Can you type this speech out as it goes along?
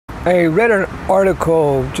I read an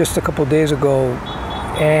article just a couple days ago,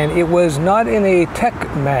 and it was not in a tech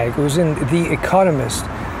mag, it was in The Economist.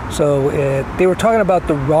 So they were talking about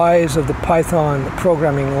the rise of the Python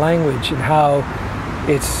programming language and how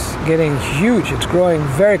it's getting huge. It's growing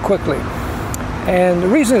very quickly. And the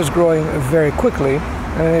reason it's growing very quickly,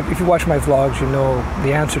 and if you watch my vlogs, you know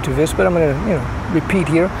the answer to this, but I'm going to repeat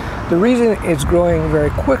here. The reason it's growing very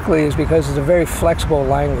quickly is because it's a very flexible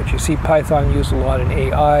language. You see Python used a lot in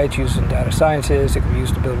AI, it's used in data sciences, it can be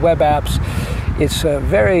used to build web apps. It's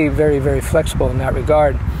very, very, very flexible in that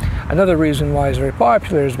regard. Another reason why it's very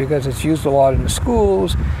popular is because it's used a lot in the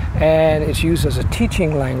schools, and it's used as a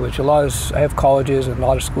teaching language. I have colleges and a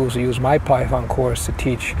lot of schools that use my Python course to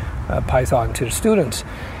teach Python to the students.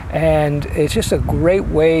 And it's just a great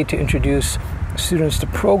way to introduce students to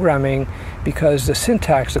programming, because the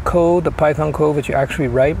syntax, the code, the Python code that you actually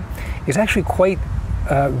write is actually quite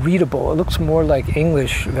readable. It looks more like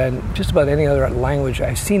English than just about any other language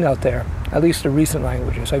I've seen out there, at least the recent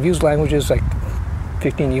languages. I've used languages like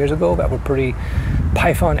 15 years ago that were pretty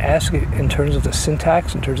Python-esque in terms of the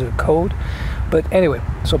syntax, in terms of the code. But anyway,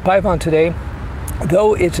 so Python today,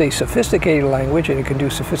 though it's a sophisticated language and it can do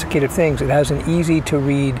sophisticated things, it has an easy to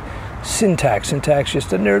read syntax. Syntax is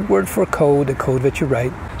just a nerd word for code, the code that you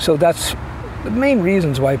write. So that's the main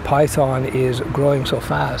reasons why Python is growing so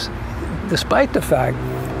fast, despite the fact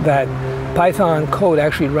that Python code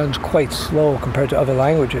actually runs quite slow compared to other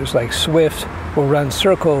languages. Like Swift will run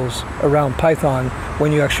circles around Python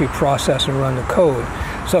when you actually process and run the code.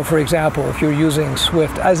 So for example, if you're using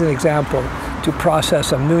Swift as an example to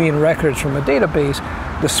process 1 million records from a database,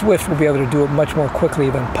 the Swift will be able to do it much more quickly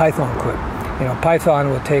than Python could. Python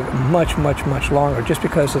will take much, much, much longer just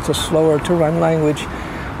because it's a slower to run language.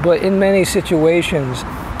 But in many situations,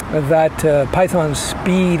 that Python's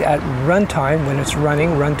speed at runtime, when it's running,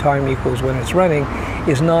 runtime equals when it's running,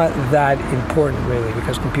 is not that important really,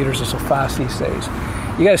 because computers are so fast these days.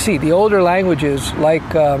 You got to see, the older languages like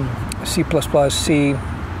C++, C,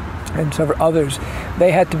 and several others,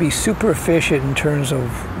 they had to be super efficient in terms of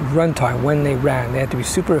runtime when they ran. They had to be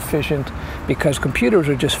super efficient because computers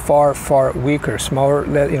are just far, far weaker, smaller,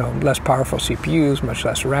 less powerful CPUs, much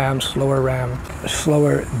less RAM,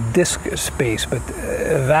 slower disk space. But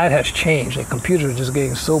that has changed. Like, computers are just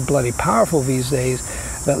getting so bloody powerful these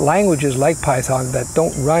days that languages like Python that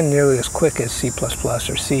don't run nearly as quick as C++ or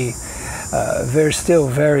C, they're still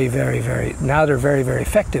very, very, now they're very, very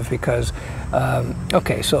effective because,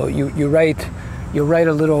 okay, so you write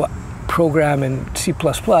a little program in C++,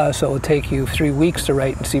 so it'll take you 3 weeks to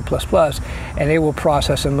write in C++, and it will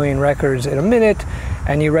process 1 million records in a minute,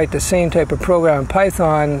 and you write the same type of program in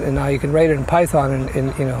Python, and now you can write it in Python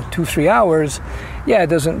in 2-3 hours. Yeah, it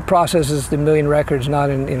doesn't processes the 1 million records not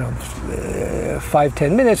in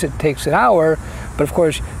 5-10 minutes. It takes an hour, but of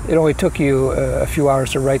course it only took you a few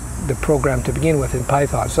hours to write the program to begin with in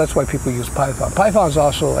Python. So that's why people use Python. Python's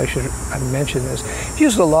also, I mentioned this, it's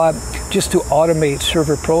used a lot just to automate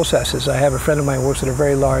server processes. I have a friend of mine who works at a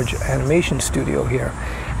very large animation studio here,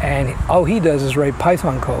 and all he does is write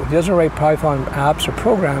Python code. He doesn't write Python apps or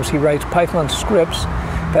programs. He writes Python scripts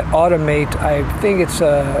that automate, I think it's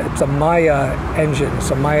a Maya engine.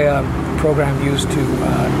 It's a Maya program used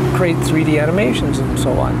to create 3D animations and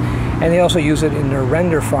so on. And they also use it in their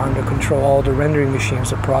render farm to control all the rendering machines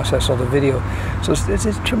that process all the video. So it's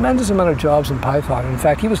a tremendous amount of jobs in Python. In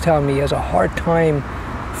fact, he was telling me he has a hard time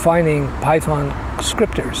finding Python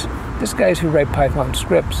scripters. These guys who write Python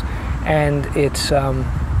scripts. And it's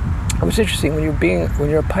interesting, when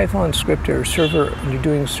you're a Python scripter and you're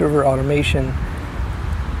doing server automation,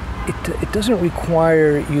 it doesn't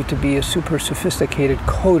require you to be a super sophisticated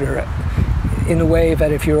coder in the way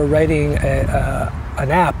that if you were writing an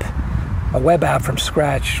app, a web app from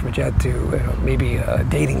scratch, which you had to, maybe a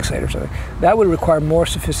dating site or something, that would require more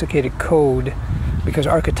sophisticated code, because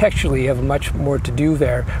architecturally you have much more to do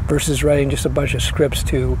there versus writing just a bunch of scripts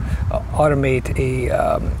to automate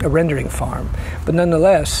a rendering farm. But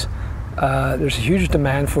nonetheless, there's a huge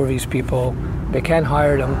demand for these people. They can't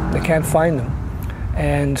hire them, they can't find them.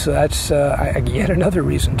 And so that's yet another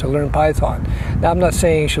reason to learn Python. Now, I'm not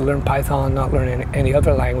saying you should learn Python, not learn any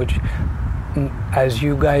other language. As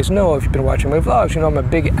you guys know, if you've been watching my vlogs, I'm a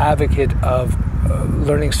big advocate of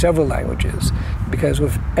learning several languages, because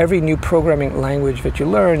with every new programming language that you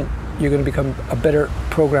learn, you're going to become a better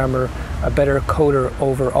programmer, a better coder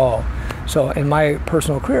overall. So in my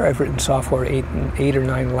personal career, I've written software in 8 or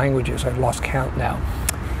 9 languages. I've lost count now.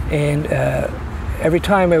 And every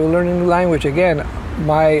time I would learn a new language, again,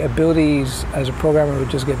 my abilities as a programmer would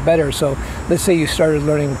just get better. So let's say you started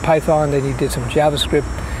learning Python, then you did some JavaScript,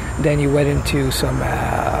 then you went into some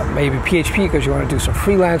maybe PHP because you want to do some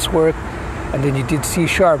freelance work, and then you did C#.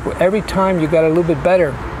 Every time you got a little bit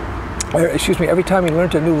better, or excuse me, every time you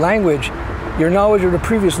learned a new language, your knowledge of the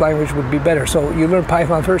previous language would be better. So you learn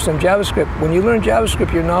Python first and JavaScript. When you learn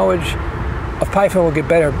JavaScript, your knowledge of Python will get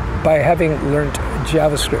better by having learned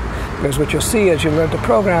JavaScript. Because what you'll see as you learn to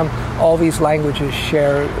program, all these languages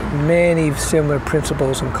share many similar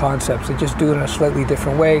principles and concepts. They just do it in a slightly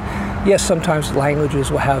different way. Yes, sometimes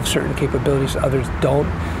languages will have certain capabilities, others don't,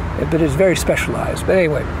 but it's very specialized. But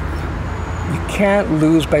anyway, you can't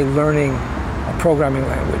lose by learning a programming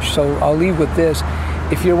language. So I'll leave with this.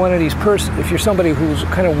 If you're one of these if you're somebody who's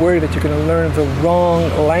kind of worried that you're going to learn the wrong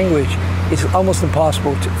language, it's almost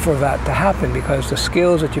impossible for that to happen, because the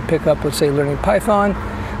skills that you pick up, let's say learning Python,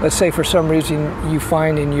 let's say for some reason you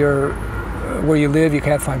find in where you live you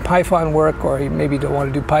can't find Python work, or you maybe don't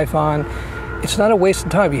want to do Python, it's not a waste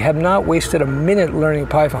of time. You have not wasted a minute learning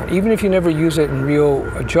Python, even if you never use it in real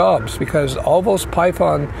jobs, because all those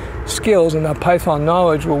Python skills and that Python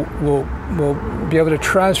knowledge will be able to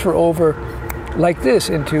transfer over like this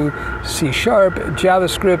into C#,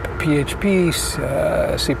 JavaScript, PHP,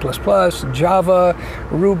 C++, Java,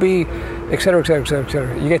 Ruby, etc., etc., etc.,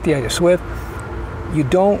 etc. You get the idea. Swift. You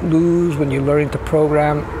don't lose when you're learning to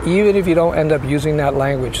program, even if you don't end up using that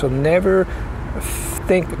language. So never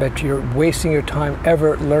think that you're wasting your time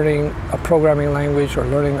ever learning a programming language or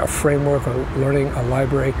learning a framework or learning a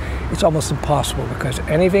library. It's almost impossible, because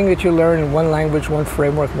anything that you learn in one language, one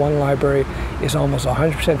framework, one library is almost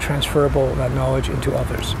 100% transferable, that knowledge, into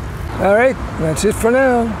others. All right, that's it for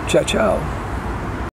now. Ciao, ciao.